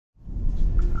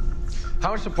How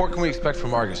much support can we expect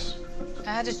from Argus?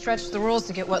 I had to stretch the rules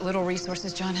to get what little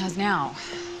resources John has now.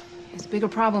 As big a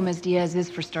problem as Diaz is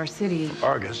for Star City.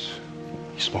 Argus,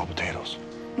 he's small potatoes.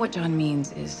 What John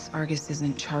means is Argus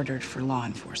isn't chartered for law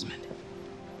enforcement.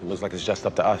 It looks like it's just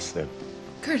up to us, then.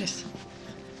 Curtis.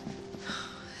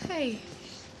 Hey.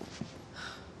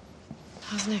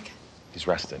 How's Nick? He's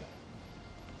resting.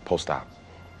 Post-op.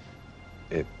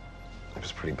 It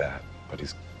was pretty bad, but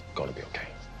he's gonna be okay.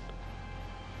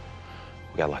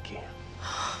 We got lucky.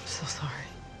 I'm so sorry.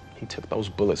 He took those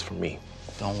bullets from me.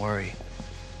 Don't worry.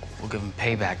 We'll give him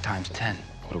payback times 10.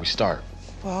 Where do we start?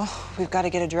 Well, we've got to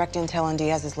get a direct intel on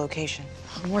Diaz's location.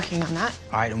 I'm working on that.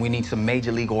 All right, and we need some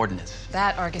major league ordnance.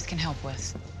 That Argus can help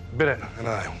with. Bett and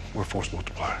I, we're force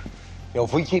multiplier. You know,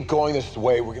 if we keep going this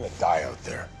way, we're gonna die out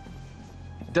there.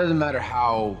 It doesn't matter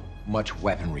how much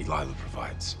weaponry Lila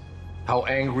provides, how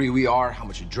angry we are, how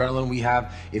much adrenaline we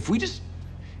have. If we just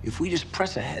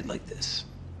press ahead like this,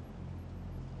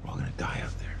 we're all gonna die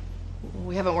out there.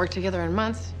 We haven't worked together in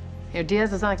months. You know,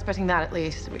 Diaz is not expecting that, at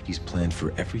least. He's planned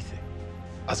for everything.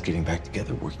 Us getting back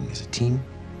together, working as a team,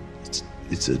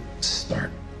 it's a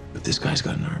start. But this guy's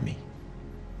got an army.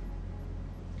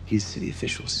 He's city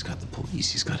officials, he's got the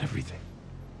police, he's got everything.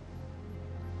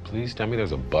 Please tell me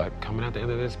there's a but coming at the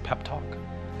end of this pep talk.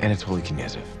 And it's Holy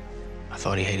Knesset. I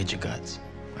thought he hated your guts.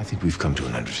 I think we've come to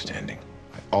an understanding.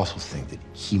 I also think that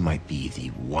he might be the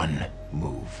one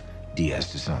move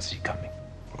Diaz does not see coming.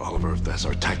 Oliver, if that's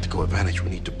our tactical advantage, we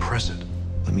need to press it.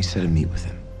 Let me set a meet with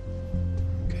him.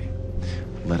 Okay?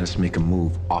 Let us make a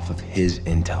move off of his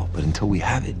intel. But until we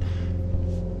have it,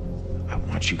 I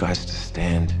want you guys to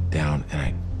stand down,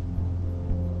 and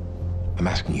I'm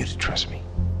asking you to trust me.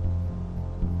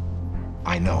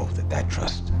 I know that that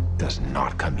trust does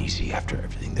not come easy after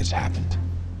everything that's happened.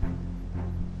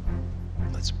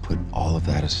 Let's put all of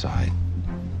that aside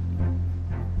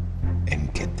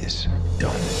and get this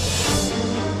done.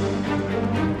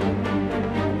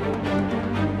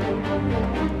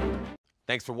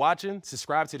 Thanks for watching.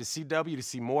 Subscribe to the CW to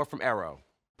see more from Arrow.